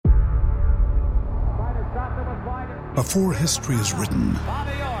Before history is written,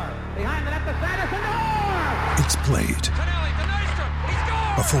 it's played.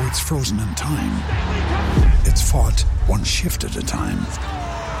 Before it's frozen in time, it's fought one shift at a time.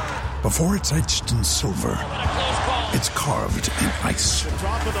 Before it's etched in silver, it's carved in ice.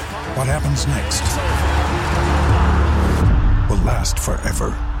 What happens next will last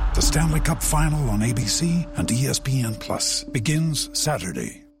forever. The Stanley Cup Final on ABC and ESPN Plus begins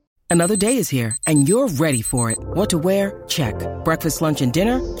Saturday. Another day is here, and you're ready for it. What to wear? Check. Breakfast, lunch, and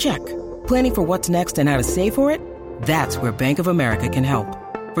dinner? Check. Planning for what's next and how to save for it? That's where Bank of America can help.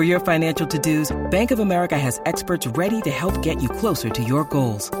 For your financial to-dos, Bank of America has experts ready to help get you closer to your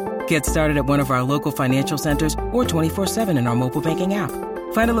goals. Get started at one of our local financial centers or 24/7 in our mobile banking app.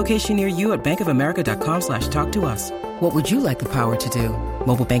 Find a location near you at bankofamerica.com/talktous. What would you like the power to do?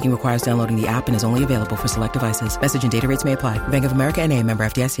 Mobile banking requires downloading the app and is only available for select devices. Message and data rates may apply. Bank of America NA, member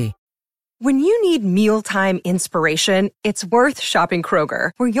FDIC. When you need mealtime inspiration, it's worth shopping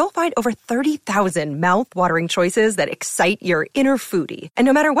Kroger, where you'll find over 30,000 mouth-watering choices that excite your inner foodie. And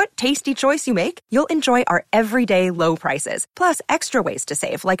no matter what tasty choice you make, you'll enjoy our everyday low prices, plus extra ways to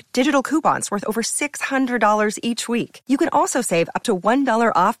save, like digital coupons worth over $600 each week. You can also save up to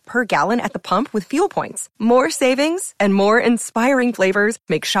 $1 off per gallon at the pump with fuel points. More savings and more inspiring flavors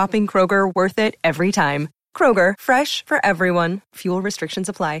make shopping Kroger worth it every time. Kroger, fresh for everyone. Fuel restrictions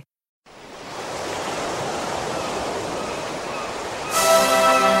apply.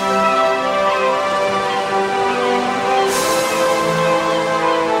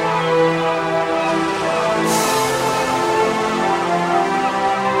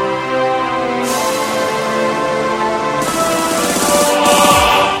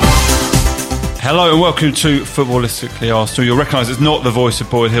 Hello and welcome to Footballistically Arsenal. You'll recognise it's not the voice of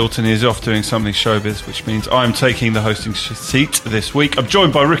Boyd Hilton. He's off doing something showbiz, which means I'm taking the hosting seat this week. I'm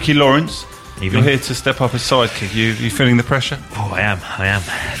joined by Ricky Lawrence. Evening. You're here to step up as sidekick. You feeling the pressure? Oh, I am.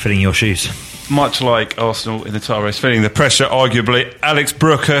 Filling your shoes. Much like Arsenal in the title race, feeling the pressure, arguably. Alex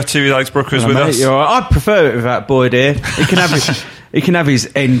Brooker, TV Alex Brooker is with us. You're right. I'd prefer it without Boyd here. He can have his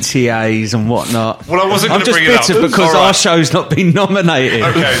NTAs and whatnot. Well, I wasn't going to bring it up. I'm just bitter because our show's not been nominated.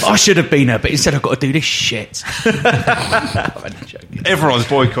 Okay. I should have been there, but instead I've got to do this shit. Everyone's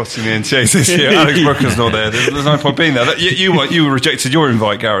boycotting the NTAs this year. Alex Brooker's not there. There's no point being there. You rejected your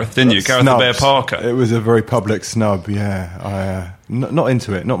invite, Gareth, didn't you? Gareth the Bear Parker. It was a very public snub, yeah. Not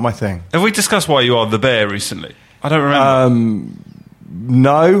into it, not my thing. Have we discussed why you are the Bear recently? I don't remember.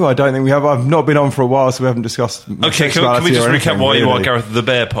 No, I don't think we have. I've not been on for a while, so we haven't discussed. Okay, can we just recap why you are Gareth the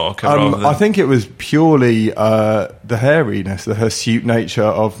Bear Parker? I think it was purely the hairiness, the hirsute nature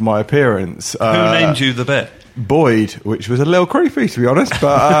of my appearance. Who named you the Bear? Boyd, which was a little creepy, to be honest,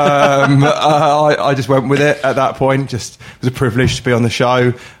 but I just went with it at that point. Just it was a privilege to be on the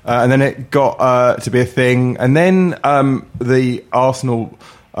show, and then it got to be a thing, and then the Arsenal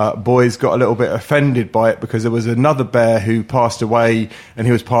boys got a little bit offended by it because there was another Bear who passed away and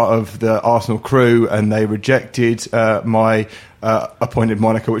he was part of the Arsenal crew, and they rejected my appointed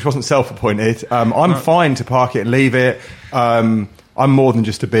moniker, which wasn't self-appointed. I'm fine to park it and leave it. I'm more than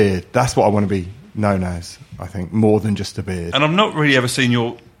just a beard. That's what I want to be known as, I think, more than just a beard. And I've not really ever seen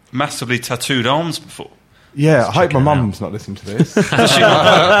your massively tattooed arms before. Yeah, I hope my mum's not listening to this. Of course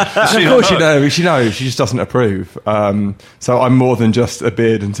she knows. She knows. She just doesn't approve. So I'm more than just a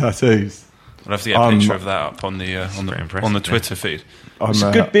beard and tattoos. I'll have to get a picture of that up on the Twitter feed. It's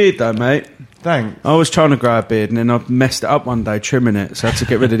a good beard though, mate. Thanks. I was trying to grow a beard and then I messed it up one day trimming it, so I had to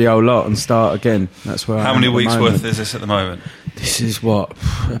get rid of the whole lot and start again. That's where. How many weeks worth is this at the moment? This is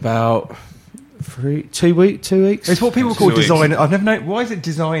about 2 weeks. It's what people call designer. I've never known. Why is it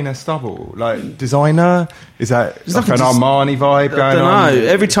designer stubble? Like designer? Is that like an Armani vibe going on? I don't know.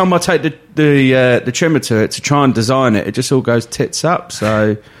 Every time I take the trimmer to it to try and design it, it just all goes tits up.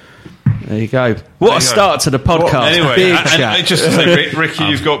 So there you go. What a start to the podcast. Well, anyway, Big and just to say, Ricky,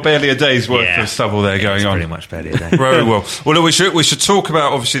 you've got barely a day's worth of stubble there going on. Pretty much barely a day. Very well. Well, look, we should talk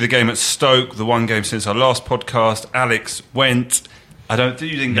about obviously the game at Stoke, the one game since our last podcast. Alex went. You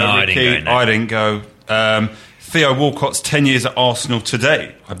didn't go, Ricky. I didn't go. Theo Walcott's 10 years at Arsenal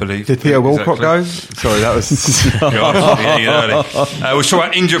today, I believe. Did Theo Walcott go? Sorry, that was... We'll talk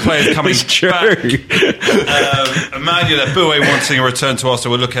about injured players coming back. Emmanuel Eboué wanting a return to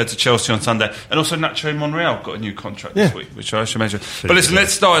Arsenal. We'll look ahead to Chelsea on Sunday. And also Nacho Monreal got a new contract this week, which I should mention. But listen,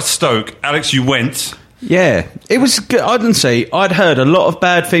 let's start at Stoke. Alex, you went... Yeah, it was good. I didn't see. I'd heard a lot of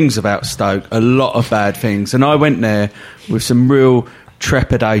bad things about Stoke, and I went there with some real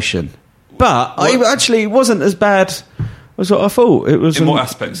trepidation. But it wasn't as bad Was what I thought. It was in what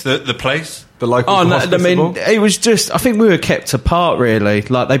aspects? The place, the local. Oh, no, I mean, it was just. I think we were kept apart, really.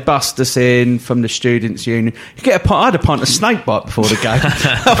 Like they bussed us in from the students' union. I had a pint of snakebite before the game.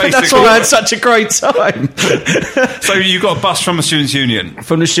 I think that's why I had such a great time. So you got a bus from the students' union?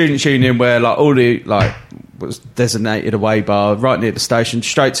 From the students' union, where like all the was designated away bar right near the station,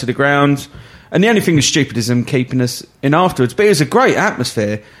 straight to the ground. And the only thing that's stupid is them keeping us in afterwards. But it was a great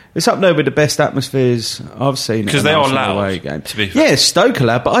atmosphere. It's up there with the best atmospheres I've seen. Because they are loud, away game. to be fair. Yeah, Stoke are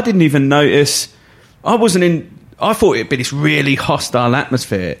loud, but I didn't even notice. I thought it'd be this really hostile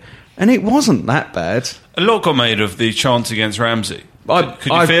atmosphere, and it wasn't that bad. A lot got made of the chance against Ramsey. Could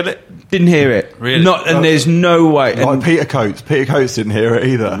you feel it? Didn't hear it. Really? And there's no way. Like Peter Coates. Peter Coates didn't hear it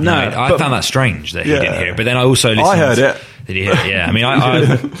either. No, I found that strange that he didn't hear it. But then I also listened. I heard it. Did you hear it? Yeah. I mean,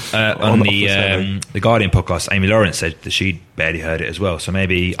 on the Guardian podcast, Amy Lawrence said that she barely heard it as well. So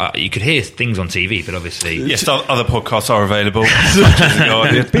maybe you could hear things on TV, but obviously... Yes, other podcasts are available, such as the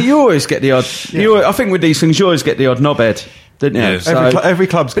Guardian. But you always get the odd... I think with these things, you always get the odd knobhead, didn't you? Yeah. So, Every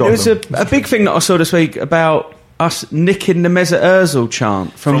club's got them. It was a big thing that I saw this week about us nicking the Mesut Ozil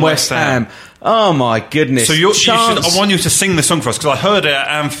chant from West Ham. Oh my goodness! So I want you to sing the song for us, because I heard it at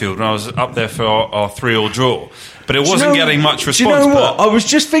Anfield when I was up there for our 3-3 draw, but it wasn't getting much response. Do you know what? I was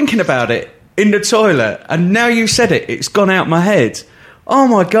just thinking about it in the toilet, and now you said it, it's gone out my head. Oh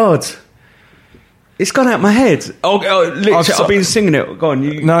my god! It's gone out my head. Literally, I've been singing it. Go on.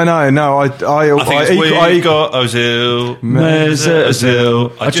 You. No. I think we got Ozil, Mesut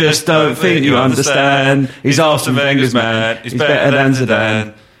Ozil. I just don't think you understand. He's Arsene Wenger's man. He's better than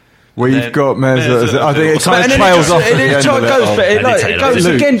Zidane. We've got Mesut Ozil. I think it kind of trails off at the end of it. It goes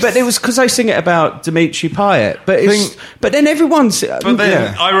again, but it was because they sing it about Dimitri Payet. But then everyone's... But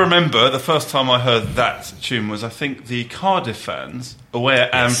then I remember the first time I heard that tune was, I think, the Cardiff fans away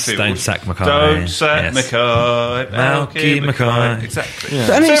at Anfield. Don't sack Mackay. Don't sack Mackay. Malky Mackay. Exactly. Yeah.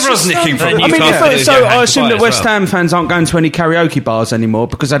 So everyone's nicking from So I assume that West Ham fans aren't going to any karaoke bars anymore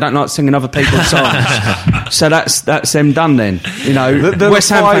because they don't like singing other people's songs. So that's them done then. You know, the West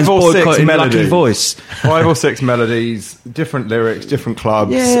Ham fans boycotting Lucky Voice. 5 or 6 melodies, different lyrics, different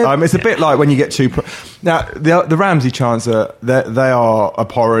clubs. Yeah. It's a bit like when you get too... Now, the Ramsey chants, they are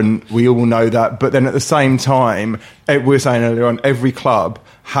abhorrent. We all know that. But then at the same time, we were saying earlier on, every club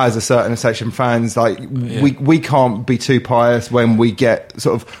has a certain section of fans. Like we can't be too pious when we get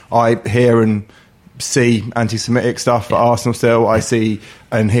sort of... I hear and see anti-Semitic stuff at Arsenal still. I see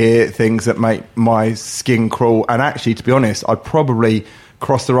and hear things that make my skin crawl. And actually, to be honest, I probably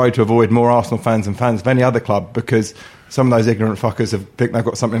cross the road to avoid more Arsenal fans than fans of any other club, because some of those ignorant fuckers think they've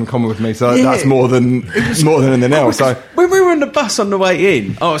got something in common with me. So that's more than anything else. So when we were on the bus on the way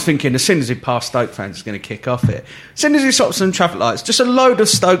in, I was thinking, as soon as he passed Stoke fans, he's going to kick off it. As soon as he stopped some traffic lights, just a load of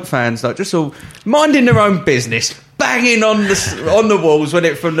Stoke fans, like just all minding their own business, banging on the walls when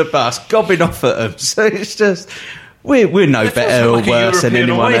it from the bus, gobbing off at them. So it's just... We're no better or worse than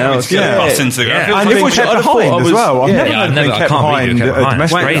anyone else. And it was kept behind as well. I've never been kept behind a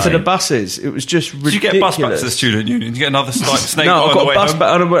domestic waiting for the buses. It was just ridiculous. Did you get bus back to the student union? Did you get another snake no, I got a bus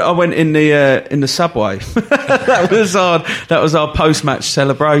back. I went in the subway. that was our post-match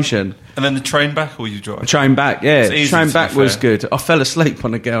celebration. And then the train back, or you drive? Train back, yeah. Train back was good. I fell asleep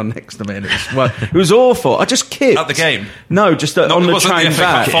on a girl next to me, and it was awful. I just kicked. At the game? No, just on the train the FA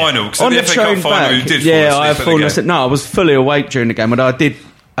back. Cup final, because on the FA Cup final you did I have fallen asleep. No, I was fully awake during the game, and I did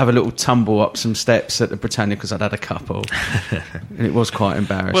have a little tumble up some steps at the Britannia because I'd had a couple, and it was quite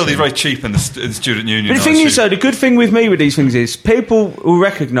embarrassing. Well, they're very cheap in the student union. But the thing is, though, the good thing with me with these things is people will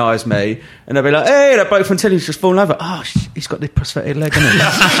recognise me and they'll be like, "Hey, that bloke from telly's just fallen over. Oh, he's got the prosthetic leg, hasn't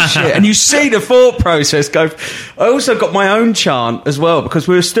he?" Shit. And you see the thought process go. I also got my own chant as well, because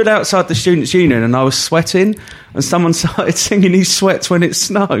we were stood outside the students' union and I was sweating, and someone started singing "He sweats when it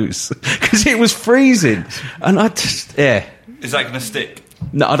snows" because it was freezing, and I just Is that going to stick?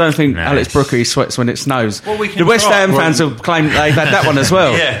 No, I don't think Alex Brooker sweats when it snows. Well, the West Ham fans have claimed they've had that one as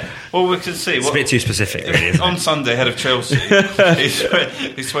well. Yeah. Well, we can see. It's a bit too specific, really, isn't on it? Sunday, ahead of Chelsea,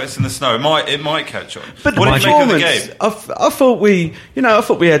 he sweats in the snow. It might catch on. But what did you make of the game? I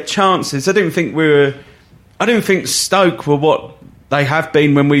thought we had chances. I didn't think Stoke were what they have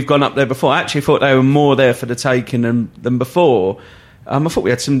been when we've gone up there before. I actually thought they were more there for the taking than before. I thought we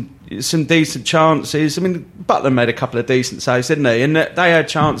had some decent chances. I mean, Butler made a couple of decent saves, didn't he? And they had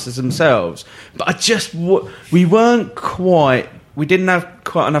chances themselves. But we didn't have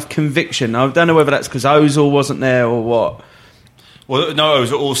quite enough conviction. I don't know whether that's because Ozil wasn't there or what. Well, no, it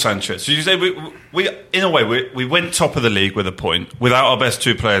was all Sanchez. So you say we in a way, we went top of the league with a point without our best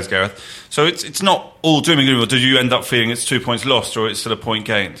 2 players, Gareth. So it's not all doom and gloom. Or did you end up feeling it's 2 points lost, or it's still a point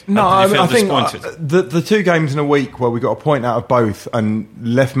gained? No, I think the 2 games in a week where we got a point out of both and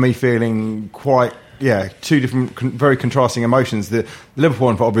left me feeling quite. Yeah, 2 different, very contrasting emotions. The Liverpool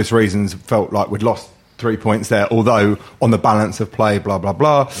one, for obvious reasons, felt like we'd lost 3 points there, although on the balance of play, blah, blah,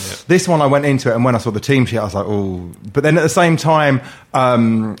 blah. Yeah. This one, I went into it, and when I saw the team sheet, I was like, oh. But then at the same time,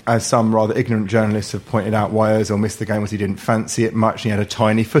 as some rather ignorant journalists have pointed out, why Ozil missed the game was he didn't fancy it much, and he had a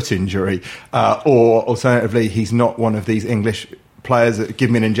tiny foot injury. Or alternatively, he's not one of these English players that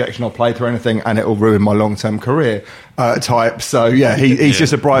give me an injection, I'll play through anything and it will ruin my long-term career type. So yeah, he's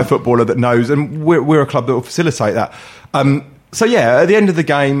just a bright footballer that knows, and we're a club that will facilitate that. So yeah, at the end of the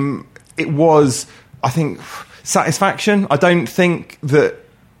game, it was, I think, satisfaction. I don't think that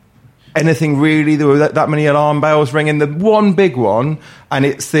anything really, there were that many alarm bells ringing. The one big one, and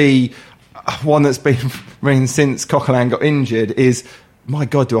it's the one that's been ringing since Coquelin got injured, is, my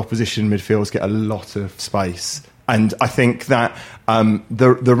God, do opposition midfielders get a lot of space. And I think that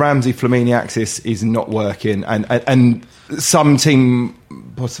the Ramsey-Flamini axis is not working, and some team,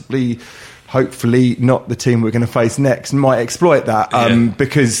 possibly, hopefully not the team we're going to face next, might exploit that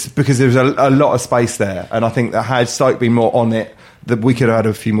because there's a lot of space there, and I think that had Stoke been more on it, that we could have had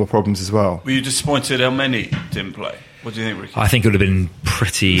a few more problems as well. Were you disappointed how many didn't play? What do you think, Ricky? I think it would have been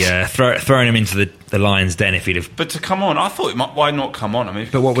pretty throwing him into the lion's den if he'd have. But to come on, I thought why not come on? I mean,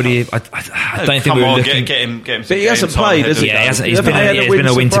 but what would he? I don't think we were looking. Get him. But he hasn't played, has he? Yeah, he hasn't. It's been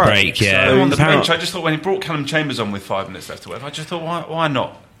a winter break. Yeah, so on the bench, I just thought when he brought Callum Chambers on with 5 minutes left to whatever, I just thought why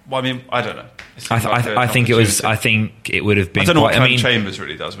not? Well, I mean, I don't know. I think it was. I think it would have been. I don't know what Callum Chambers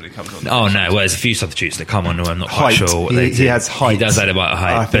really does when he comes on. Oh no, well, there's a few substitutes that come on who I'm not quite sure. He has height. He does that about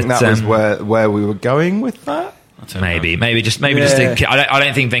height. I think that was where we were going with that. Maybe just. I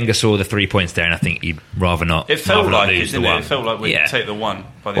don't think Wenger saw the 3 points there, and I think he'd rather not. It felt like lose the one. It felt like we'd take the one.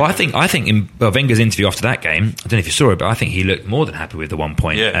 Well, I think in Wenger's interview after that game, I don't know if you saw it, but I think he looked more than happy with the 1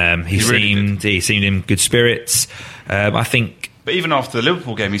 point. Yeah, he seemed in good spirits. I think. But even after the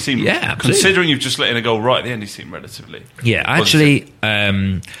Liverpool game, he seemed, considering you've just let in a goal right at the end, he seemed relatively positive. Actually,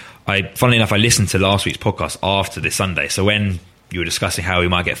 funnily enough, I listened to last week's podcast after this Sunday. So when you were discussing how we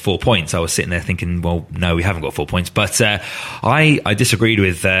might get 4 points, I was sitting there thinking, well, no, we haven't got 4 points. But I disagreed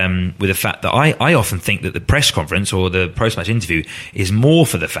with the fact that I often think that the press conference or the post-match interview is more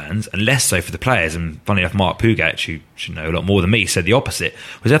for the fans and less so for the players. And funnily enough, Mark Pugac, who should know a lot more than me, said the opposite.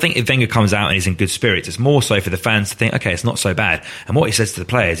 Because I think if Wenger comes out and he's in good spirits, it's more so for the fans to think, okay, it's not so bad. And what he says to the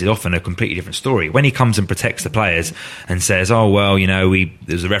players is often a completely different story. When he comes and protects the players and says, oh, well,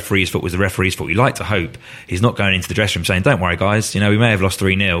 there's the referee's fault, was the referee's fault. We like to hope he's not going into the dressing room saying, don't worry, guys, we may have lost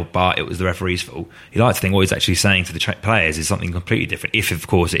 3-0, but it was the referee's fault. You like to think what he's actually saying to the players is something completely different, if, of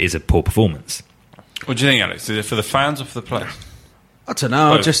course, it is a poor performance. What do you think, Alex? Is it for the fans or for the players? I don't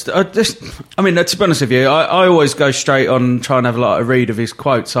know. I mean, to be honest with you, I always go straight on, try and have a read of his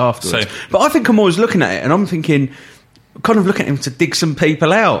quotes afterwards. But I think I'm always looking at it, and I'm thinking, kind of looking at him to dig some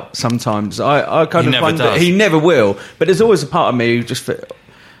people out sometimes. I kind of wonder, he never will, but there's always a part of me who just...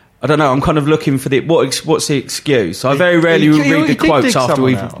 I don't know, I'm kind of looking for what's the excuse? I very rarely read the quotes after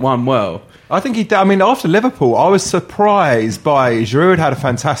we've won well. I think he did. I mean, after Liverpool, I was surprised by Giroud had a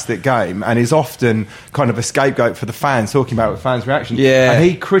fantastic game and is often kind of a scapegoat for the fans, talking about fans' reaction. Yeah. And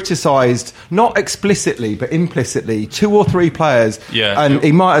he criticised, not explicitly, but implicitly, 2 or 3 players. Yeah. And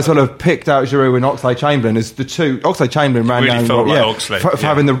he might as well have picked out Giroud and Oxlade-Chamberlain as the two. Oxlade-Chamberlain ran really down for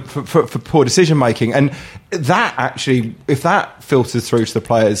having for poor decision-making. And that actually, if that filters through to the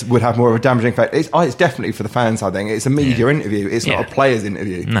players, would have more of a damaging effect. It's definitely for the fans, I think. It's a media interview. It's not a player's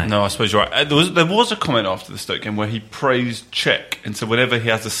interview. No, I suppose you're right. There was a comment after the Stoke game where he praised Cech, and so whenever he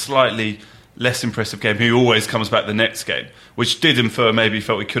has a slightly less impressive game, he always comes back the next game, which did infer maybe he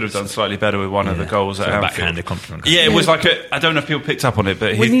felt we could have done slightly better with one of the goals at Anfield. Backhanded compliment. Yeah, it was like I don't know if people picked up on it,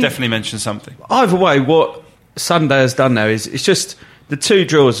 but he definitely mentioned something. Either way, what Sunday has done now is it's just the 2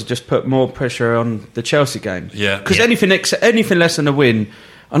 draws have just put more pressure on the Chelsea game. Yeah, because anything less than a win,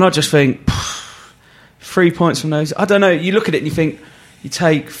 and I just think 3 points from those. I don't know. You look at it and you think, you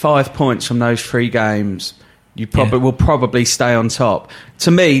take 5 points from those 3 games, you will probably stay on top. To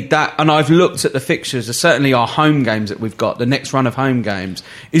me, that, and I've looked at the fixtures, certainly our home games that we've got, the next run of home games,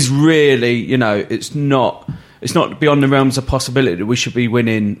 is really, it's not beyond the realms of possibility that we should be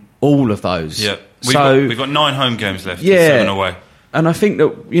winning all of those. Yeah, we've got 9 home games left, 7 away. And I think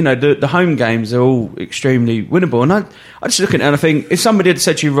that, the home games are all extremely winnable. And I just look at it and I think, if somebody had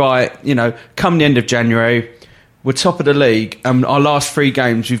said to you, right, come the end of January, we're top of the league, and our last 3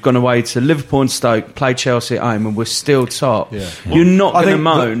 games we've gone away to Liverpool and Stoke, played Chelsea at home, and we're still top. Yeah. You're not going to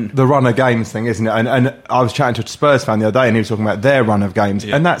moan. The run of games thing, isn't it? And I was chatting to a Spurs fan the other day, and he was talking about their run of games,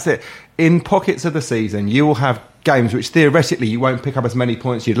 and that's it. In pockets of the season, you will have games which theoretically you won't pick up as many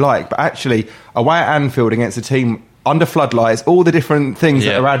points you'd like, but actually away at Anfield against a team under floodlights, all the different things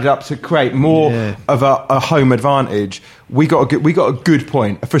that are added up to create more of a home advantage. We got a good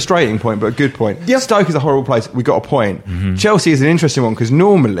point, a frustrating point, but a good point. Yeah. Stoke is a horrible place. We got a point. Mm-hmm. Chelsea is an interesting one because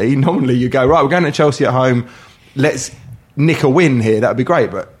normally you go, right, we're going to Chelsea at home. Let's nick a win here. That would be great.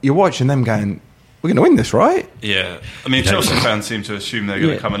 But you're watching them going, we're going to win this, right? Yeah. I mean, Chelsea fans seem to assume they're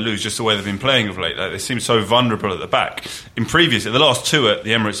going to come and lose just the way they've been playing of late. Like, they seem so vulnerable at the back. The last 2 at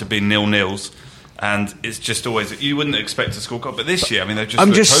the Emirates have been 0-0s. And it's just always, you wouldn't expect to score goal. But this year, I mean, they've just I'm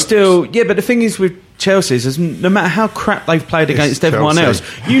looked just hopeless. still... Yeah, but the thing is with Chelsea is no matter how crap they've played against everyone else,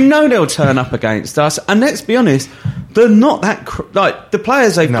 you know they'll turn up against us. And let's be honest, they're not that... the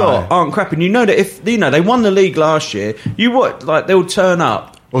players they've got aren't crap. And you know that if... they won the league last year, they'll turn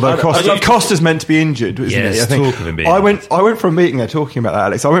up. Although Costa's meant to be injured, isn't he? I think. Talk of him being I went for a meeting. They're talking about that,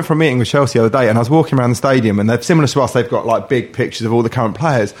 Alex. I went for a meeting with Chelsea the other day, and I was walking around the stadium, and they're similar to us. They've got like big pictures of all the current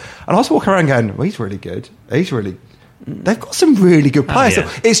players, and I was walking around going, "Well, he's really good. They've got some really good players. So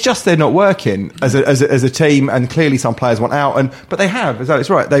it's just they're not working as a team, and clearly some players want out. But they have, as Alex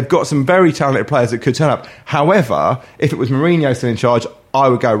right, they've got some very talented players that could turn up. However, if it was Mourinho still in charge, I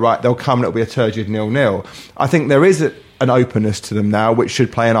would go right. They'll come. It'll be a turgid 0-0. I think there is an openness to them now, which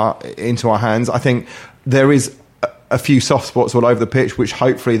should play into our hands. I think there is a few soft spots all over the pitch, which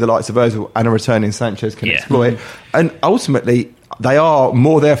hopefully the likes of Ozil and a returning Sanchez can exploit. And ultimately, they are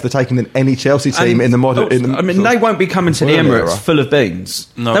more there for the taking than any Chelsea team in the modern. They won't be coming to the Emirates full of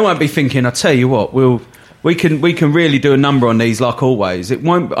beans. No. They won't be thinking, "I tell you what, we can really do a number on these like always." It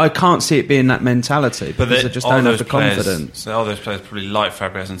won't. I can't see it being that mentality because they just don't have the confidence. There are those players probably like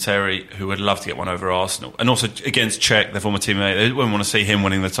Fabregas and Terry who would love to get one over Arsenal, and also against Cech, their former teammate. They wouldn't want to see him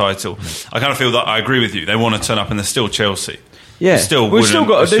winning the title. I kind of feel that I agree with you. They want to turn up, and they're still Chelsea. Yeah, we've still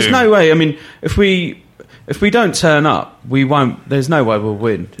got. There's no way. I mean, if we don't turn up, we won't. There's no way we'll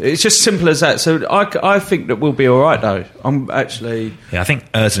win. It's just simple as that. So I think that we'll be all right, though. I'm actually. Yeah, I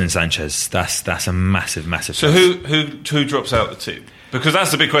think Ozil and Sanchez. That's a massive. So who drops out the team? Because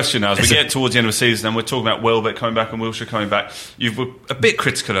that's the big question now. As we get towards the end of the season, and we're talking about Welbeck coming back and Wilshere coming back. You were a bit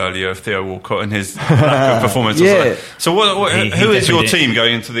critical earlier of Theo Walcott and his lack of performance. Yeah. So who is your team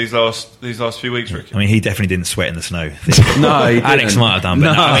going into these last few weeks, Ricky? I mean, he definitely didn't sweat in the snow. No, he didn't. Alex might have done,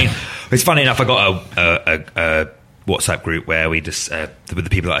 but no. I mean, it's funny enough. I got a WhatsApp group where we just with the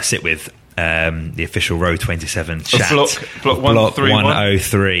people that I sit with. The official Row 27 chat. Block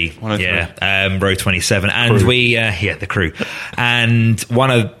 103. Yeah, Row 27. And crew. The crew. And one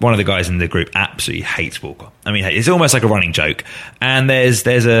of the guys in the group absolutely hates Walcott. I mean, it's almost like a running joke. And there's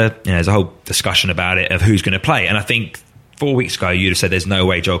a whole discussion about it of who's going to play. And I think 4 weeks ago you'd have said there's no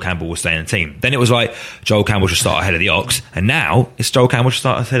way Joel Campbell will stay in the team. Then it was like Joel Campbell should start ahead of the Ox. And now it's Joel Campbell should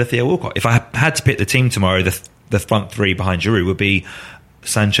start ahead of Theo Walcott. If I had to pick the team tomorrow, the front 3 behind Giroud would be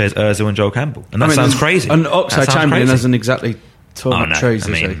Sanchez, Ozil and Joel Campbell. And that sounds crazy. And Oxlade-Chamberlain hasn't exactly torn up trees,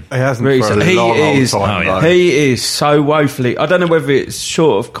 has he? He hasn't for a long time. He is so woefully... I don't know whether it's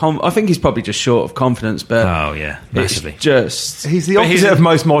short of... I think he's probably just short of confidence, but... Oh, yeah, massively. He's the opposite of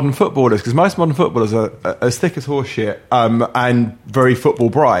most modern footballers, because most modern footballers are as thick as horseshit and very football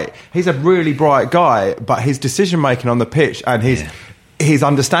bright. He's a really bright guy, but his decision-making on the pitch and his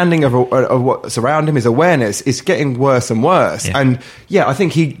understanding of what's around him, his awareness, is getting worse and worse. Yeah. And I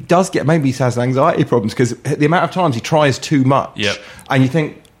think he does maybe he has anxiety problems because the amount of times he tries too much. Yep. And you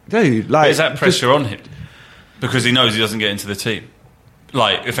think, dude, like... But is that pressure on him? Because he knows he doesn't get into the team.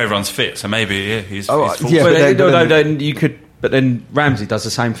 Like, if everyone's fit, so maybe he's full. Yeah, then you could... But then Ramsey does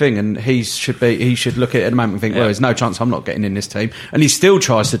the same thing, and he should look at it at the moment and think, well, there's no chance I'm not getting in this team. And he still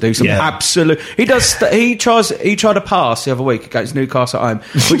tries to do some absolute... He does. He tried a pass the other week against Newcastle at home,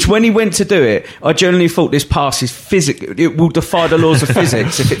 which when he went to do it, I generally thought this pass is it will defy the laws of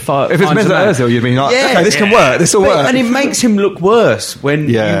physics if it's Mesut Ozil, you'd be like, okay, this can work, this will work. And it makes him look worse when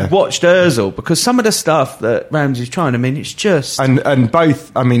you watched Ozil, because some of the stuff that Ramsey's trying, I mean, it's just... And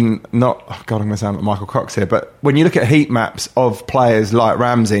both, I mean, not... Oh God, I'm going to sound like Michael Cox here, but when you look at heat maps of players like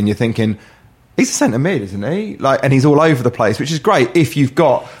Ramsey and you're thinking he's a centre mid, isn't he? And he's all over the place, which is great if you've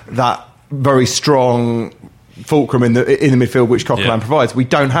got that very strong fulcrum in the midfield which Coquelin provides. We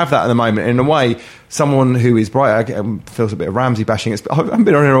don't have that at the moment. In a way, someone who is bright, feels a bit of Ramsey bashing. I haven't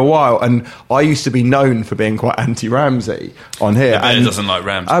been on here a while, and I used to be known for being quite anti-Ramsey on here. Yeah, and doesn't like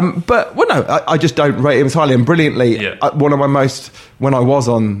Ramsey. But I just don't rate him as highly. And brilliantly, when I was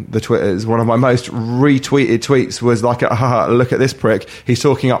on the Twitters, one of my most retweeted tweets was like, look at this prick. He's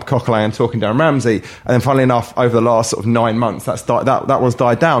talking up Coquelin and talking down Ramsey. And then, funnily enough, over the last sort of 9 months, that one's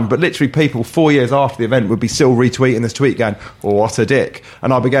died down. But literally, people 4 years after the event would be still retweeting this tweet going, "Oh, what a dick!"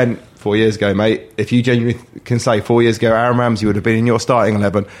 And I began 4 years ago, mate. If you genuinely can say 4 years ago, Aaron Ramsey would have been in your starting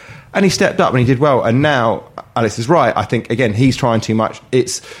 11, and he stepped up and he did well. And now, Alice is right. I think again he's trying too much.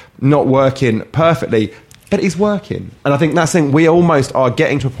 It's not working perfectly, but it's working. And I think that's the thing. We almost are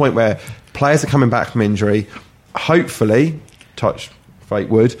getting to a point where players are coming back from injury. Hopefully, touch fate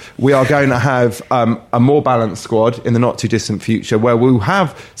wood, we are going to have a more balanced squad in the not too distant future where we'll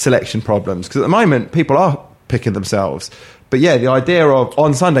have selection problems, because at the moment people are picking themselves. But yeah, the idea of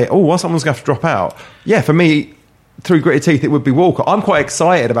on Sunday, someone's going to have to drop out. Yeah, for me, through gritted teeth, it would be Walcott. I'm quite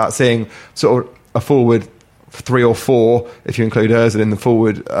excited about seeing sort of a forward 3 or 4, if you include Ozil in the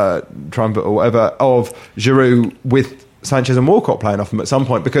forward trumpet or whatever, of Giroud with Sanchez and Walcott playing off them at some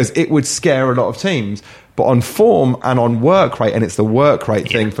point, because it would scare a lot of teams. But on form and on work rate, and it's the work rate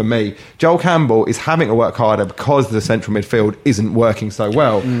thing for me, Joel Campbell is having to work harder because the central midfield isn't working so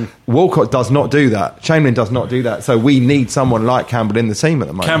well. Walcott does not do that. Chamberlain does not do that. So we need someone like Campbell in the team at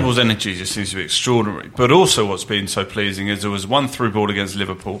the moment. Campbell's energy just seems to be extraordinary. But also what's been so pleasing is there was one through ball against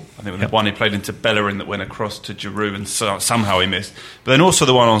Liverpool. I think the one he played into Bellerin that went across to Giroud and somehow he missed. But then also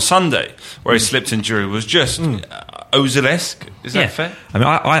the one on Sunday where he slipped in Giroud was just Ozil-esque. Is that fair? I mean,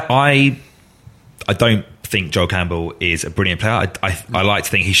 I don't think Joel Campbell is a brilliant player. I like to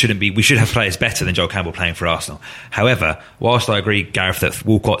think he shouldn't be. We should have players better than Joel Campbell playing for Arsenal. However, whilst I agree, Gareth, that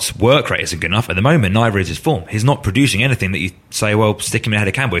Walcott's work rate isn't good enough, at the moment neither is his form. He's not producing anything that you say, well, stick him ahead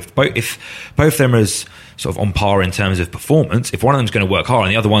of Campbell. If both of them are as sort of on par in terms of performance, if one of them's going to work hard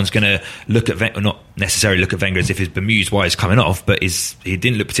and the other one's going to look at not necessarily look at Wenger as if he's bemused why he's coming off, but he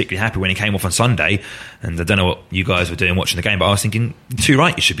didn't look particularly happy when he came off on Sunday. And I don't know what you guys were doing watching the game, but I was thinking, too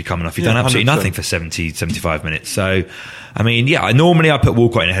right, you should be coming off. You've done absolutely 100%. Nothing for 70, 75 minutes. So, I mean, normally I put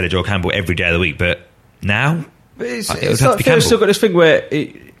Walcott in ahead of Joel Campbell every day of the week, but now it's like Phil's still got this thing where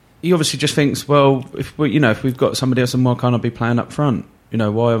he obviously just thinks, well, if we've got somebody else, then why can't I be playing up front?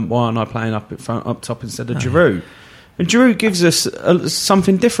 Why aren't I playing up top instead of Giroud? And Giroud gives us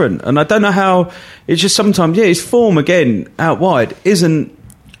something different, and I don't know how. It's just sometimes, his form again out wide isn't.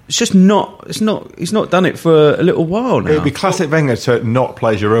 It's just not. It's not. He's not done it for a little while now. It'd be classic Wenger to not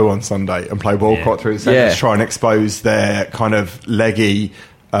play Giroud on Sunday and play Walcott through the centre to try and expose their kind of leggy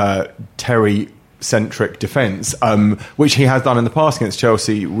Terry-centric defence, which he has done in the past against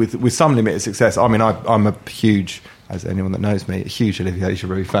Chelsea with some limited success. I mean, I'm a huge, as anyone that knows me, a huge Olivier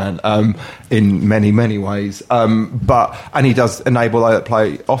Giroud fan in many, many ways. And he does enable that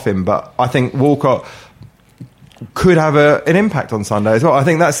play off him. But I think Walcott could have an impact on Sunday as well. I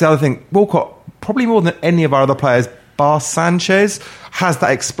think that's the other thing. Walcott, probably more than any of our other players, bar Sanchez, has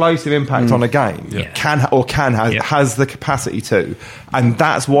that explosive impact on a game. Yeah. Has the capacity to. And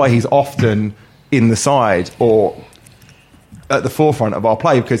that's why he's often in the side or at the forefront of our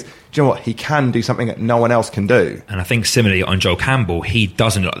play, because do you know what? He can do something that no one else can do. And I think similarly on Joel Campbell, he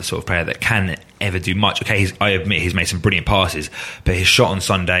doesn't look like the sort of player that can ever do much. Okay, I admit he's made some brilliant passes, but his shot on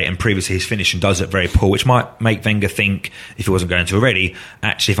Sunday and previously his finishing does look very poor, which might make Wenger think, if he wasn't going to already,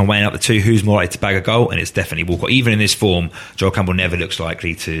 actually if I'm weighing up the two, who's more likely to bag a goal? And it's definitely Walcott. Even in this form, Joel Campbell never looks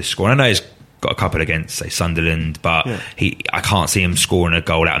likely to score. And I know he's got a couple against, say, Sunderland, but I can't see him scoring a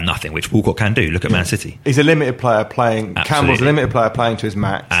goal out of nothing, which Walcott can do. Look at Man City. He's a limited player playing. Absolutely. Campbell's a limited player playing to his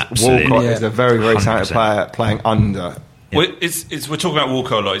max. Absolutely. Walcott is a very, very talented player playing under. Yeah. Well, we're talking about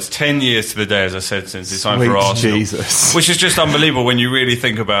Walcott a lot. It's 10 years to the day, as I said, since he signed for Arsenal. Jesus. Which is just unbelievable when you really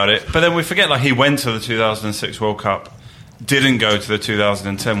think about it. But then we forget, he went to the 2006 World Cup, didn't go to the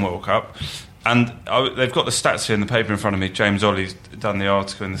 2010 World Cup. And they've got the stats here in the paper in front of me. James Ollie's done the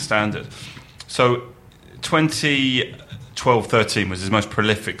article in the Standard. So 2012-13 was his most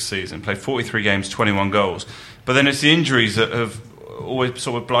prolific season. Played 43 games, 21 goals. But then it's the injuries that have always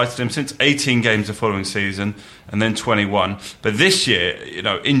sort of blighted him since. 18 games the following season and then 21. But this year,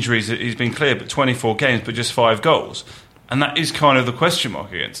 injuries, he's been clear, but 24 games, but just 5 goals. And that is kind of the question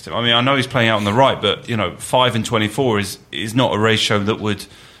mark against him. I mean, I know he's playing out on the right, but 5 and 24 is not a ratio that would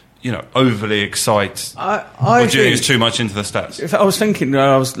overly excite. Or do you think it's too much into the stats? If I was thinking,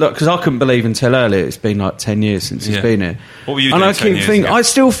 because I couldn't believe until earlier it's been 10 years since he's been here. What were you doing 10 years ago? I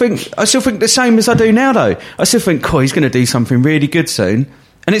still think the same as I do now, though. I still think, he's going to do something really good soon.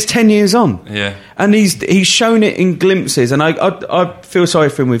 And it's 10 years on. Yeah. And he's shown it in glimpses. And I feel sorry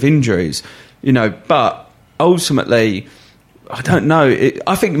for him with injuries. But ultimately, I don't know.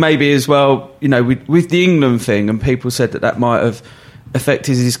 I think maybe as well, with the England thing, and people said that might have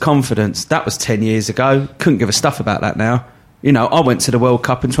affected his confidence. That was 10 years ago. Couldn't give a stuff about that now. I went to the World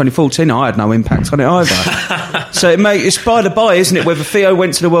Cup in 2014. I had no impact on it either. So it's by the by, isn't it? Whether Theo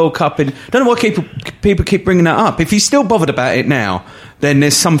went to the World Cup I don't know why people keep bringing that up. If he's still bothered about it now, then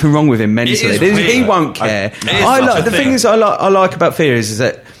there's something wrong with him mentally. He won't care. The thing is, I like about Theo is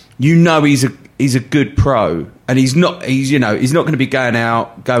that he's a good pro, and he's not going to be going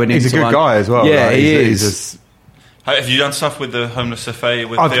into. He's a good guy as well. Yeah, he is. Have you done stuff with the homeless FA?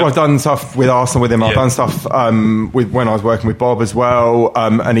 I've done stuff with Arsenal with him. I've done stuff with when I was working with Bob as well.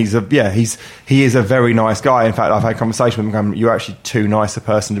 And he is a very nice guy. In fact, I've had a conversation with him going, you're actually too nice a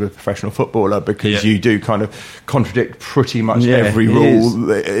person to be a professional footballer because you do kind of contradict pretty much every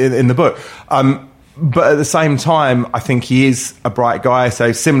rule in the book. But at the same time, I think he is a bright guy.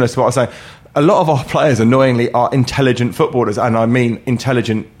 So similar to what I was saying, a lot of our players annoyingly are intelligent footballers, and I mean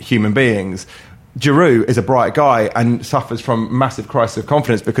intelligent human beings. Giroud is a bright guy and suffers from massive crisis of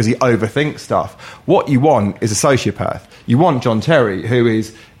confidence because he overthinks stuff. What you want is a sociopath. You want John Terry, who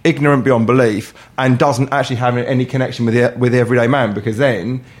is ignorant beyond belief and doesn't actually have any connection with the everyday man, because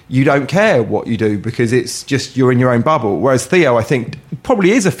then you don't care what you do because it's just you're in your own bubble. Whereas Theo, I think,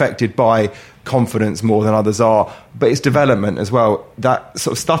 probably is affected by confidence more than others are, but it's development as well. That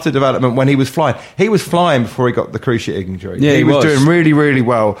sort of stutter development when he was flying before he got the cruciate injury. Yeah, he was doing really, really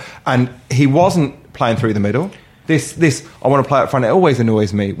well, and he wasn't playing through the middle. This I want to play up front. It always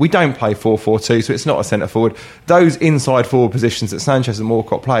annoys me. We don't play 4-4-2, so it's not a centre forward. Those inside forward positions that Sanchez and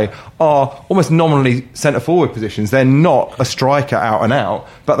Walcott play are almost nominally centre forward positions. They're not a striker out and out,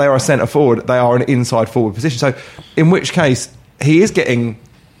 but they are a centre forward. They are an inside forward position. So in which case he is getting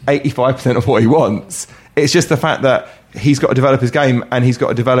 85% of what he wants. It's just the fact that he's got to develop his game, and he's got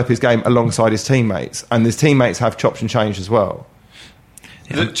to develop his game alongside his teammates, and his teammates have chops and change as well.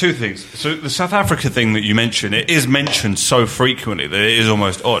 Two things. So the South Africa thing that you mentioned, it is mentioned so frequently that it is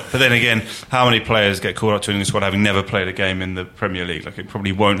almost odd. But then again, how many players get called up to an England squad having never played a game in the Premier League? Like, it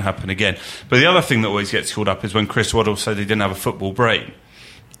probably won't happen again. But the other thing that always gets called up is when Chris Waddle said he didn't have a football brain,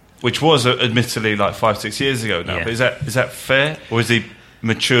 which was admittedly like 5-6 years ago now. But is that fair, or is he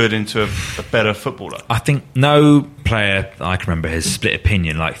matured into a better footballer? I think no player I can remember has split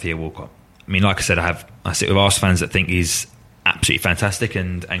opinion like Theo Walcott. I mean, like I said, I sit with Arsenal fans that think he's absolutely fantastic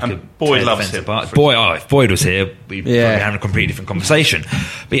and could Boyd loves him. If Boyd was here, we'd probably be having a completely different conversation.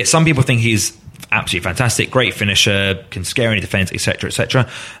 But yeah, some people think he's absolutely fantastic, great finisher, can scare any defence, etc., etc.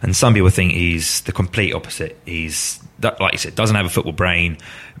 And some people think he's the complete opposite. He's, like you said, doesn't have a football brain,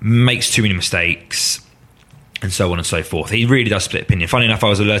 makes too many mistakes, and so on and so forth. He really does split opinion. Funny enough, I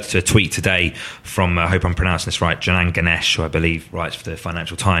was alerted to a tweet today from, I hope I'm pronouncing this right, Janan Ganesh, who I believe writes for the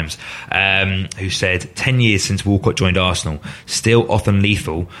Financial Times, who said, 10 years since Walcott joined Arsenal, still often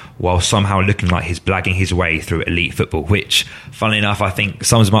lethal, while somehow looking like he's blagging his way through elite football, which, funnily enough, I think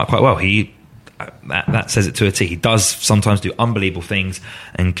sums him up quite well. That says it to a T. He does sometimes do unbelievable things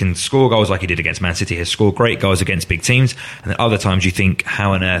and can score goals like he did against Man City. He has scored great goals against big teams, and then other times you think,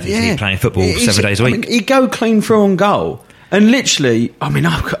 how on earth is he playing football 7 days a week? He'd go clean through on goal, and literally,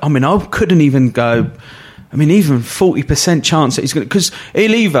 I couldn't even go. Even 40% chance that he's going to, because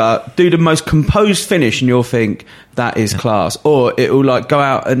he'll either do the most composed finish and you'll think that is class, or it'll like go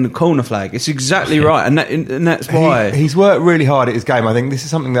out in the corner flag. It's exactly right, and that's why he's worked really hard at his game. I think this is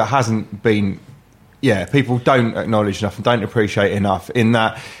something that hasn't been. People don't acknowledge enough and don't appreciate enough, in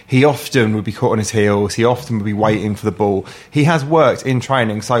that he often would be caught on his heels, he often would be waiting for the ball. He has worked in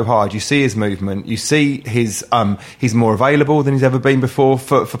training so hard. You see his movement, you see he's more available than he's ever been before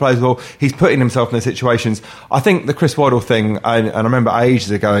for players as well. He's putting himself in those situations. I think the Chris Waddle thing, and I remember ages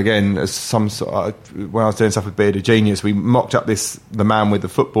ago, again, as some sort of, when I was doing stuff with Bearded Genius, we mocked up the man with the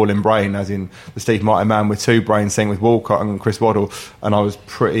footballing brain, as in the Steve Martin man with two brains thing with Walcott and Chris Waddle, and I was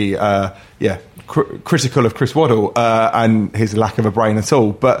pretty critical of Chris Waddle and his lack of a brain at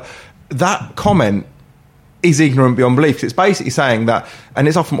all. But that comment is ignorant beyond belief. It's basically saying that, and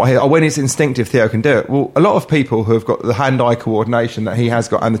it's often what I hear, when it's instinctive, Theo can do it. Well, a lot of people who have got the hand-eye coordination that he has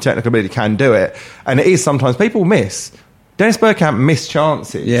got and the technical ability can do it, and it is sometimes people miss. Dennis Bergkamp missed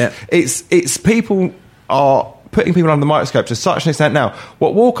chances. Yeah. It's people are putting people under the microscope to such an extent now.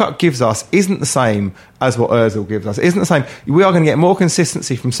 What Walcott gives us isn't the same as what Ozil gives us. It isn't the same. We are going to get more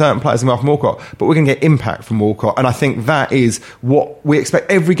consistency from certain players than we are from Walcott, but we're going to get impact from Walcott. And I think that is what we expect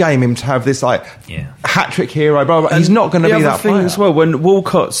every game, him to have this hat-trick hero, blah, blah, blah. He's not going to be that thing player. As well, when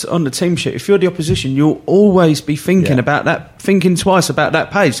Walcott's on the team sheet, if you're the opposition, you'll always be thinking about that, thinking twice about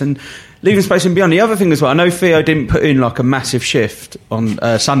that pace. And leaving space in beyond. The other thing as well, I know Theo didn't put in like a massive shift on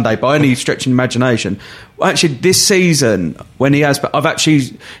Sunday by any stretch of imagination. Well, actually, this season when he has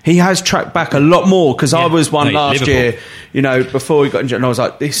tracked back a lot more, because I was one last year, before he got injured, and I was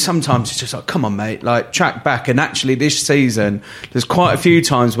like, sometimes it's just like, come on, mate, like track back. And actually, this season, there's quite a few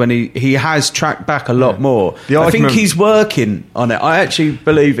times when he has tracked back a lot more. I think he's working on it. I actually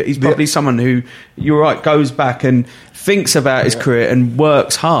believe it. He's probably someone who, you're right, goes back and thinks about his career and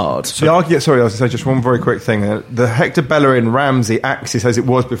works hard. Sorry, I was going to say just one very quick thing. The Hector Bellerin-Ramsey axis as it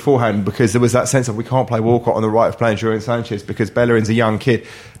was beforehand, because there was that sense of we can't play Walcott on the right of playing Julian Sanchez because Bellerin's a young kid.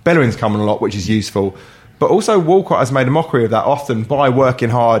 Bellerin's coming a lot, which is useful. But also Walcott has made a mockery of that often by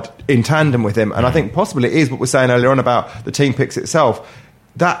working hard in tandem with him. And I think possibly it is what we're saying earlier on about the team picks itself.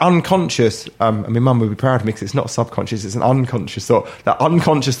 That unconscious, I mean, Mum would be proud of me because it's not subconscious, it's an unconscious thought. That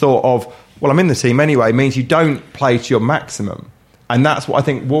unconscious thought of, well, I'm in the team anyway, means you don't play to your maximum. And that's what I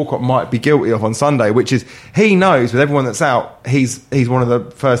think Walcott might be guilty of on Sunday, which is he knows with everyone that's out, he's one of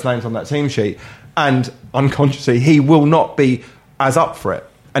the first names on that team sheet. And unconsciously, he will not be as up for it.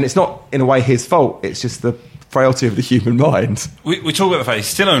 And it's not, in a way, his fault. It's just the frailty of the human mind. We talk about the fact he's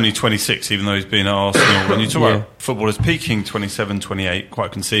still only 26, even though he's been at Arsenal. When you talk about footballers peaking 27, 28,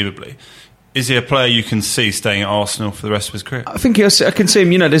 quite conceivably, is he a player you can see staying at Arsenal for the rest of his career? I think I can see him.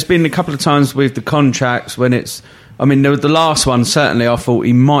 There's been a couple of times with the contracts when it's... I mean, the last one, certainly, I thought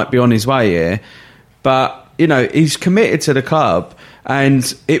he might be on his way here. But, he's committed to the club,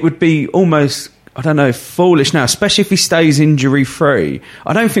 and it would be almost... I don't know, foolish now, especially if he stays injury-free.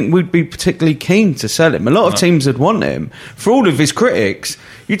 I don't think we'd be particularly keen to sell him. A lot of teams would want him. For all of his critics,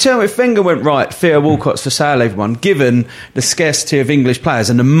 you tell me if Wenger went, right, Theo Walcott's for sale, everyone, given the scarcity of English players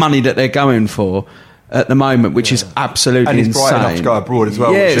and the money that they're going for at the moment, which is absolutely insane. And he's bright enough to go abroad as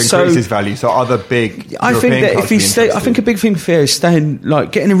well, which increases value. So other big I think that if he I think a big thing for Theo is staying,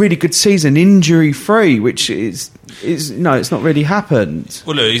 getting a really good season injury-free, which is it's not really happened.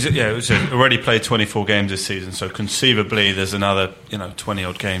 Well, look, he's already played 24 games this season, so conceivably there's another 20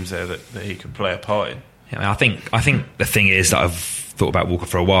 odd games there that he could play a part in. Yeah, I think the thing is that I've thought about Walker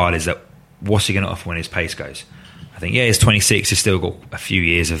for a while is that what's he going to offer when his pace goes? I think he's 26, he's still got a few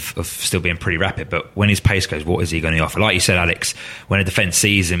years of still being pretty rapid, but when his pace goes, what is he going to offer? Like you said, Alex, when a defence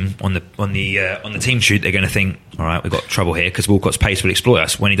sees him on the team shoot, they're going to think, all right, we've got trouble here because Walcott's pace will exploit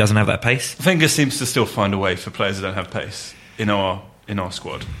us. When he doesn't have that pace, Wenger seems to still find a way for players that don't have pace in our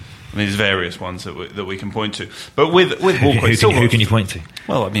squad. I mean, there's various ones that we can point to. But with Walcott... Who can you point to?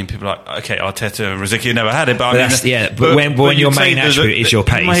 Well, I mean, people like, okay, Arteta and Rosicky never had it, but when your main attribute is your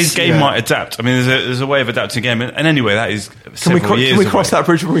pace... His game might adapt. I mean, there's a way of adapting the game. And anyway, that is several years Can we cross that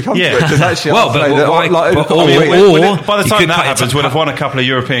bridge when we come to it? Actually, by the time that happens, we'll have won a couple of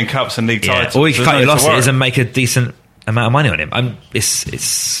European Cups and league titles. Or you can cut your losses and make a decent amount of money on him.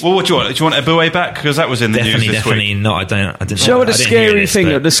 It's well, what do you want? Do you want Eboué back? Because that was in the news this week. Definitely not. I didn't. You know what the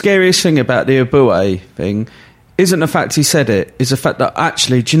scariest thing about the Eboué thing isn't the fact he said it, is the fact that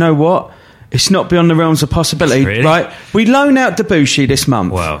actually, do you know what? It's not beyond the realms of possibility, really? Right? We loan out Debussy this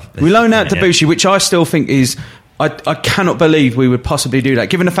month. We loan out Debussy, which I still think is... I cannot believe we would possibly do that.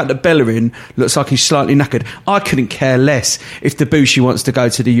 Given the fact that Bellerin looks like he's slightly knackered, I couldn't care less if Debussy wants to go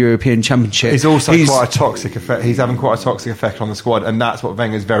to the European Championship. He's quite a toxic effect. He's having quite a toxic effect on the squad, and that's what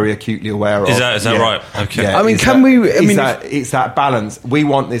Wenger's very acutely aware of. Is that right? Okay. Yeah, it's that balance. We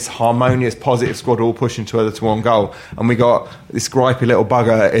want this harmonious, positive squad all pushing together to one goal, and we got this gripey little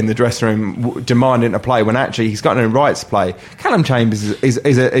bugger in the dressing room demanding to play when actually he's got no right to play. Callum Chambers is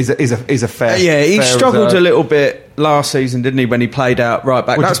a fair. Yeah, he struggled a little bit last season, didn't he, when he played out right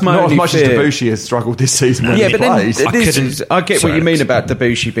back? That's my only fear. Not as much as Debussy has struggled this season when he plays. I get what you mean about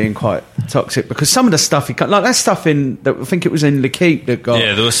Debussy being quite toxic, because some of the stuff he like that stuff I think it was in L'Equipe that got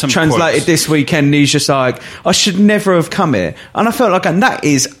there was some translated quotes this weekend, and he's just like, I should never have come here. And I felt like, and that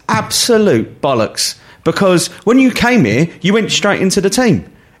is absolute bollocks, because when you came here, you went straight into the team.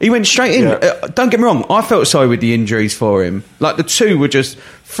 He went straight in. Yeah. Don't get me wrong, I felt sorry with the injuries for him. Like, the two were just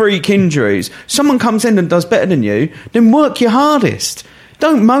freak injuries. Someone comes in and does better than you, then work your hardest.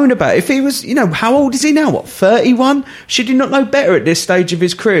 Don't moan about it. If he was, how old is he now? 31? Should he not know better at this stage of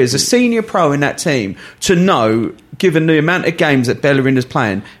his career as a senior pro in that team to know, given the amount of games that Bellerin is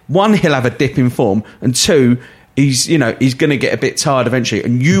playing, one, he'll have a dip in form, and two, he's going to get a bit tired eventually,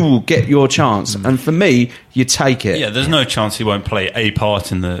 and you will get your chance. And for me, you take it. Yeah, there's no chance he won't play a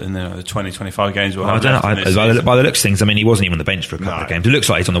part in the 20-25 games. I don't know. By the looks of things, I mean, he wasn't even on the bench for a couple of games. It looks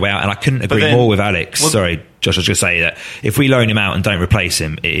like he's on the way out, and I couldn't agree more with Alex. Sorry, Josh, I was going to say that if we loan him out and don't replace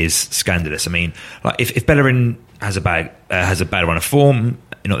him, it is scandalous. I mean, like if Bellerin has a bad run of form,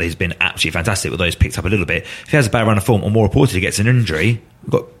 not that he's been absolutely fantastic, although he's picked up a little bit. If he has a bad run of form, or more reportedly gets an injury,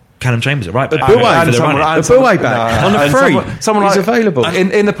 we've got Callum Chambers at right back. Boué back on the free. Someone he's like, available.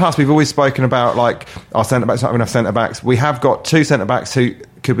 In the past, we've always spoken about like our centre backs not having enough centre backs. We have got 2 centre backs who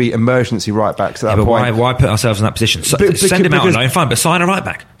could be emergency right backs at that point. Why put ourselves in that position? Send him out on loan, fine, but sign a right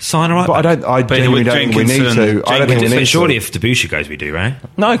back. But I genuinely don't think we need to. I don't think we need to. Surely if Debussy goes, we do, right?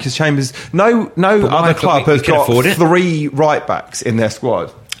 No, because Chambers. No other club has got 3 right backs in their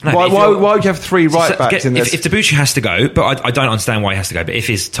squad. No, why would you have 3 right backs in this? If Debussy has to go, but I don't understand why he has to go, but if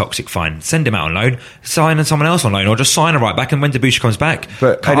he's toxic, fine. Send him out on loan, sign someone else on loan, or just sign a right back, and when Debussy comes back...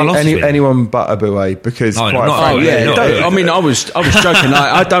 But anyone but Boué, because... I was joking.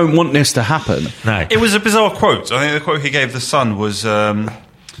 I don't want this to happen. No. It was a bizarre quote. I think the quote he gave The Sun was...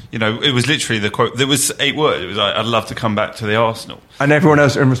 it was literally the quote. There was 8 words. It was like, I'd love to come back to the Arsenal. And everyone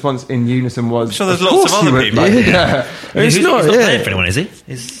else in response in unison was... I'm sure there's lots of other people. Yeah. He's not playing for anyone, is he?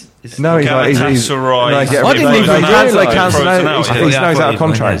 No, he's I didn't even realise he's out of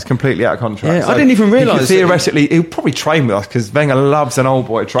contract. He's completely out of contract. Yeah, so I didn't even realise. Theoretically, he'll probably train with us because Wenger loves an old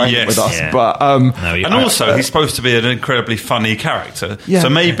boy training with us. Yeah. But also he's supposed to be an incredibly funny character. Yeah, so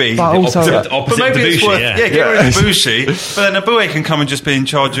maybe but opposite it's worth get rid of Debussy. But then Boué can come and just be in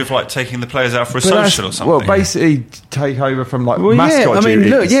charge of like taking the players out for a social or something. Well, basically take over from like mascot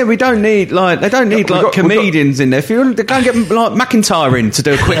duties. We don't need they don't need comedians in there. If you go and get like McIntyre in to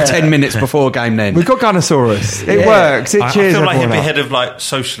do a quick 10 minutes before a game, then we've got Gunnosaurus. It works. It cheers. I feel like he'd be up. head of like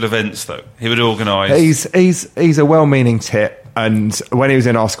social events, though. He would organise. He's a well-meaning tit, and when he was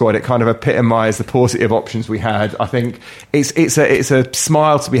in our squad, it kind of epitomised the paucity of options we had. I think it's a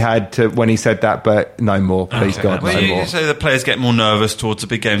smile to be had to when he said that, but no more, please God, no more. You say the players get more nervous towards the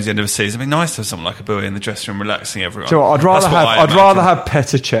big games at the end of the season. It'd be nice to have someone like a Boué in the dressing room relaxing everyone. So I'd rather have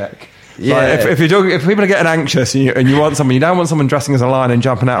Petr Cech. Yeah. Like if people are getting anxious and you want someone, you don't want someone dressing as a lion and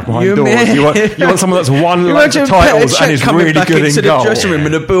jumping out behind doors. You want someone that's won loads of titles and is really good in goal. The dressing room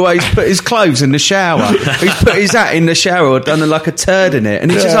and the Boué's put his clothes in the shower. He's put his hat in the shower or done like a turd in it,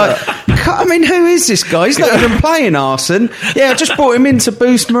 and he's just like, I mean, who is this guy? He's not even playing Arsenal. Yeah, I just brought him in to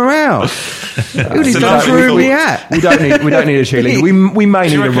boost morale. He's done through the hat. We don't need a cheerleader. We may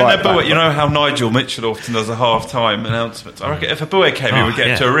need a right back. You know how Nigel Mitchell often does a half-time announcement. I reckon if a Boué came, he would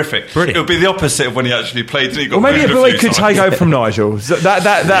get terrific. Brilliant. It would be the opposite of when he actually played. Or maybe a Boué could take over from Nigel. Here we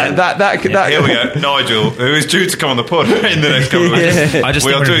go. Nigel, who is due to come on the pod in the next couple of weeks.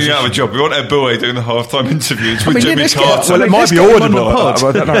 We are doing you out of a job. We want a Boué doing the half-time interviews with Jimmy Carter. Well, it might be audible.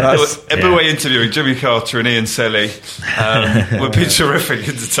 A Boué interviewing Jimmy Carter and Ian Selly would be terrific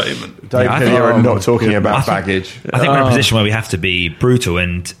entertainment. Dave Hillier not talking about baggage. I think we're in a position where we have to be brutal,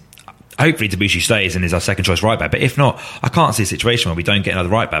 and hopefully Debussy stays and is our second choice right back. But if not, I can't see a situation where we don't get another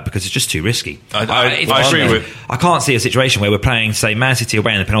right back because it's just too risky. I agree with. I can't see a situation where we're playing, say, Man City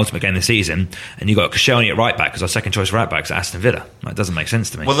away in the penultimate game of the season, and you've got Koscielny at right back because our second choice right back is Aston Villa. That doesn't make sense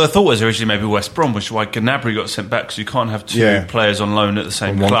to me. Well, the thought was originally maybe West Brom, which is why Gnabry got sent back because you can't have 2 players on loan at the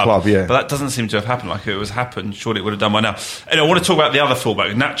same club. But that doesn't seem to have happened. Like if it was happened, surely it would have done by now. And I want to talk about the other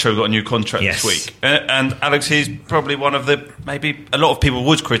fullback. Nacho got a new contract this week, and Alex, he's probably one of the maybe a lot of people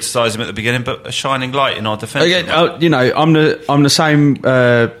would criticise him at the beginning, but a shining light in our defence. I'm the same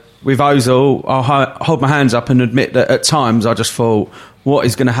with Ozil. I'll hold my hands up and admit that at times I just thought, what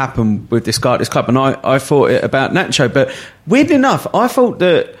is going to happen with this guy at this club? And I thought it about Nacho, but weirdly enough, I thought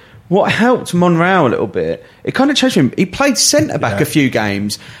that what helped Monreal a little bit, it kind of changed him. He played centre-back a few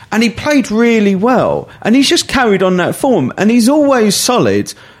games, and he played really well, and he's just carried on that form, and he's always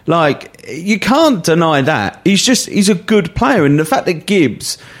solid. Like, you can't deny that. He's a good player, and the fact that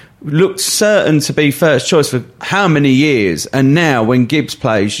Gibbs looked certain to be first choice for how many years, and now when Gibbs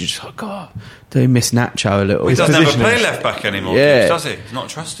plays, you're just like, God, do miss Nacho a little. He doesn't have a play left back anymore, Gibbs, does he? He's not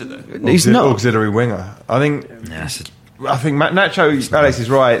trusted there. He's not auxiliary winger. I think Nacho, Alex is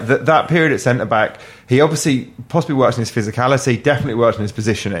right, that period at centre-back, he obviously possibly worked in his physicality, definitely worked in his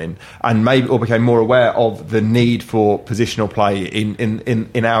positioning, and maybe or became more aware of the need for positional play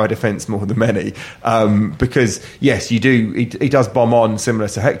in our defence more than many. Because, yes, he does bomb on similar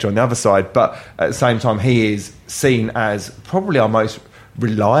to Hector on the other side, but at the same time, he is seen as probably our most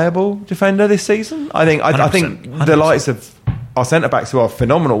reliable defender this season. I think 100%. The likes of our centre-backs, who are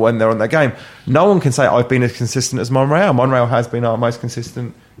phenomenal when they're on their game, no one can say I've been as consistent as Monreal. Monreal has been our most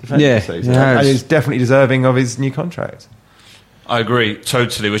consistent defender this season, and he's definitely deserving of his new contract. I agree,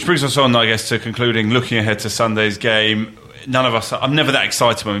 totally. Which brings us on, I guess, to concluding, looking ahead to Sunday's game. None of us, I'm never that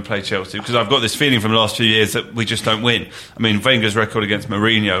excited when we play Chelsea because I've got this feeling from the last few years that we just don't win. I mean, Wenger's record against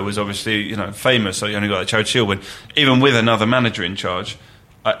Mourinho was obviously, famous, so he only got a Charles Shield win. Even with another manager in charge,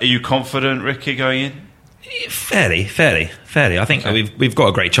 are you confident, Ricky, going in? Fairly. I think we've got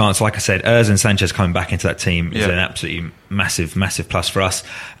a great chance. Like I said, and Sanchez coming back into that team is an absolutely massive plus for us.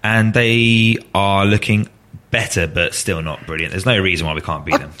 And they are looking better, but still not brilliant. There's no reason why we can't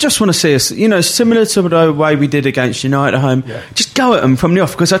beat them. I just want to see us, similar to the way we did against United at home, just go at them from the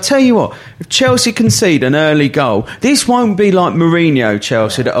off. Because I tell you what, if Chelsea concede an early goal, this won't be like Mourinho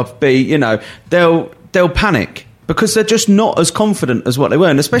Chelsea that'll be, they'll panic. Because they're just not as confident as what they were,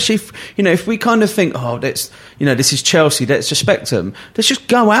 and especially if we kind of think, this is Chelsea, let's respect them. Let's just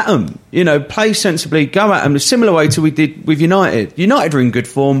go at them, play sensibly, go at them. The similar way to we did with United. United are in good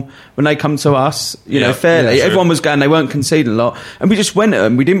form when they come to us, fairly. Yeah, everyone was going, they weren't conceding a lot, and we just went at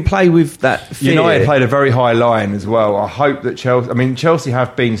them. We didn't play with that fear. United played a very high line as well. I hope that Chelsea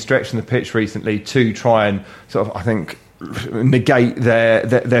have been stretching the pitch recently to try and sort of, I think, negate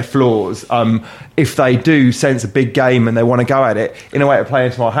their flaws. If they do sense a big game and they want to go at it, in a way to play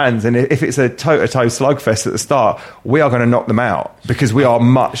into our hands, and if it's a toe-to-toe slugfest at the start, we are going to knock them out because we are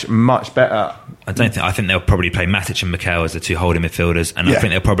much better. I think they'll probably play Matic and Mikel as the two holding midfielders, and I think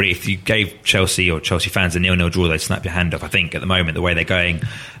they'll probably, if you gave Chelsea or Chelsea fans a 0-0 draw, they'd snap your hand off. I think at the moment, the way they're going,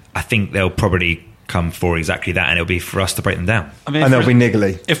 I think they'll probably come for exactly that, and it'll be for us to break them down. And they'll be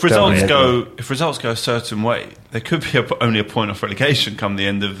niggly. If results go a certain way, there could be only a point of relegation come the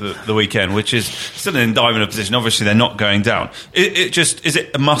end of the weekend, which is still an indictment of position. Obviously, they're not going down. Is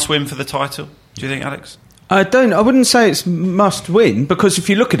it a must win for the title? Do you think, Alex? I wouldn't say it's must win, because if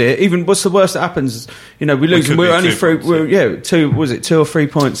you look at it, even what's the worst that happens? We lose, and we're only through. 2 or 3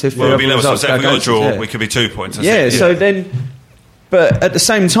 points. If we got a draw, we could be 2 points. So then. But at the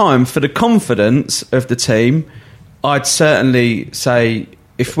same time, for the confidence of the team, I'd certainly say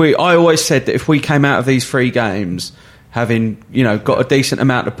I always said that if we came out of these 3 games having got a decent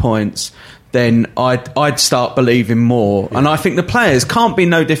amount of points, then I'd start believing more. Yeah. And I think the players can't be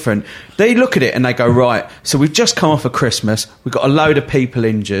no different. They look at it and they go, right, so we've just come off of Christmas, we've got a load of people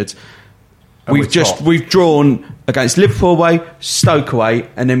injured. We've drawn against Liverpool away, Stoke away,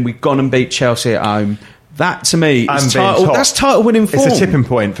 and then we've gone and beat Chelsea at home. That, to me, is that's title-winning form. It's a tipping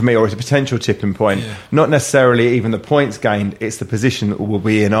point for me, or it's a potential tipping point. Yeah. Not necessarily even the points gained, it's the position that we'll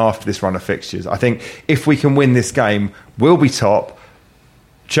be in after this run of fixtures. I think if we can win this game, we'll be top.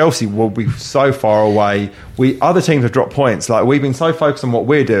 Chelsea will be so far away. Other teams have dropped points. Like, we've been so focused on what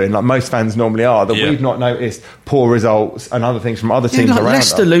we're doing, like most fans normally are, that we've not noticed poor results and other things from other teams around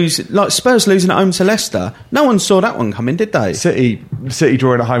us. Spurs losing at home to Leicester. No one saw that one coming, did they? City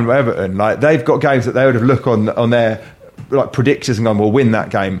drawing at home to Everton. Like, they've got games that they would have looked on their predictors and gone, we'll win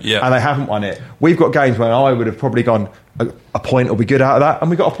that game, and they haven't won it. We've got games where I would have probably gone, a point will be good out of that,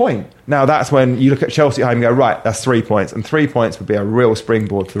 and we got a point. Now that's when you look at Chelsea at home and go, right, that's 3 points, and 3 points would be a real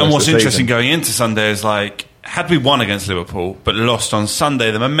springboard for the rest of the season. And what's interesting going into Sunday is, had we won against Liverpool but lost on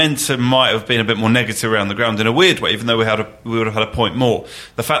Sunday, the momentum might have been a bit more negative around the ground in a weird way, even though we would have had a point more.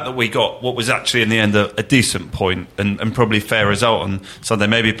 The fact that we got what was actually in the end a decent point and probably fair result on Sunday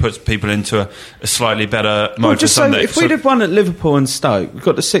maybe puts people into a slightly better mode for Sunday. If we'd have won at Liverpool and Stoke, we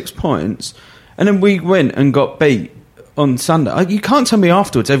got the 6 points, and then we went and got beat on Sunday, you can't tell me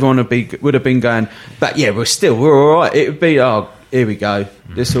afterwards everyone would have been going, but we're all right. It would be, here we go,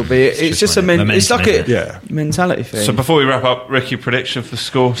 this will be it. It's just a mentality thing. So before we wrap up, Ricky, prediction for the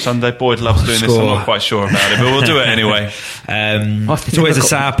score Sunday. Boyd loves doing this, I'm not quite sure about it, but we'll do it anyway. It's always a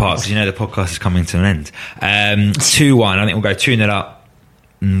sad part, because the podcast is coming to an end. 2-1, I think we'll go 2-0 up,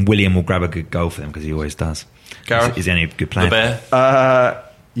 and William will grab a good goal for them, because he always does. Gareth? Is he any good player? The Bear?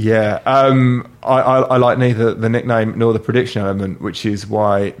 I like neither the nickname nor the prediction element, which is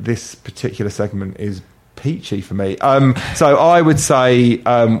why this particular segment is peachy for me. So I would say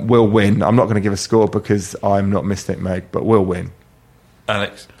we'll win. I'm not going to give a score because I'm not Mystic Meg, but we'll win.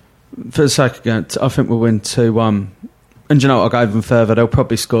 Alex? For the sake of going, I think we'll win 2-1. And I'll go even further. They'll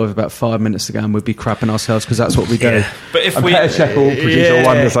probably score with about 5 minutes to go, and we'll be crapping ourselves because that's what we do. But if Peter Check will produce a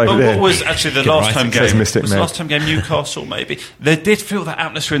wonders over there. What was actually the last home game? Last home game, Newcastle, maybe. They did feel that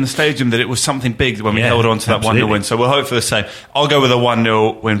atmosphere in the stadium that it was something big when we held on to that 1-0 win. So we'll hope for the same. I'll go with a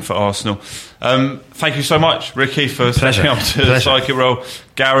 1-0 win for Arsenal. Thank you so much, Ricky, for stepping up to the psychic role.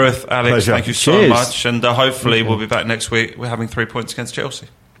 Gareth, Alex, thank you so much. And hopefully we'll be back next week. We're having 3 points against Chelsea.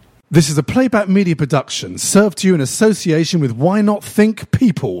 This is a Playback Media production, served to you in association with Why Not Think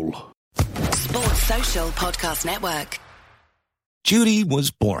People. Sports Social Podcast Network. Judy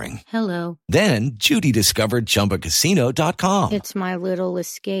was boring. Hello. Then Judy discovered ChumbaCasino.com. It's my little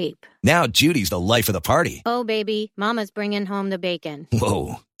escape. Now Judy's the life of the party. Oh, baby, mama's bringing home the bacon.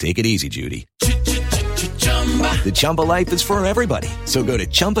 Whoa, take it easy, Judy. The Chumba life is for everybody. So go to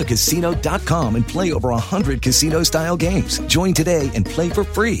ChumbaCasino.com and play over 100 casino-style games. Join today and play for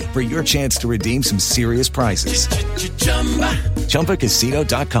free for your chance to redeem some serious prizes.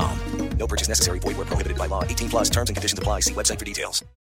 ChumbaCasino.com. No purchase necessary. Void where prohibited by law. 18+ terms and conditions apply. See website for details.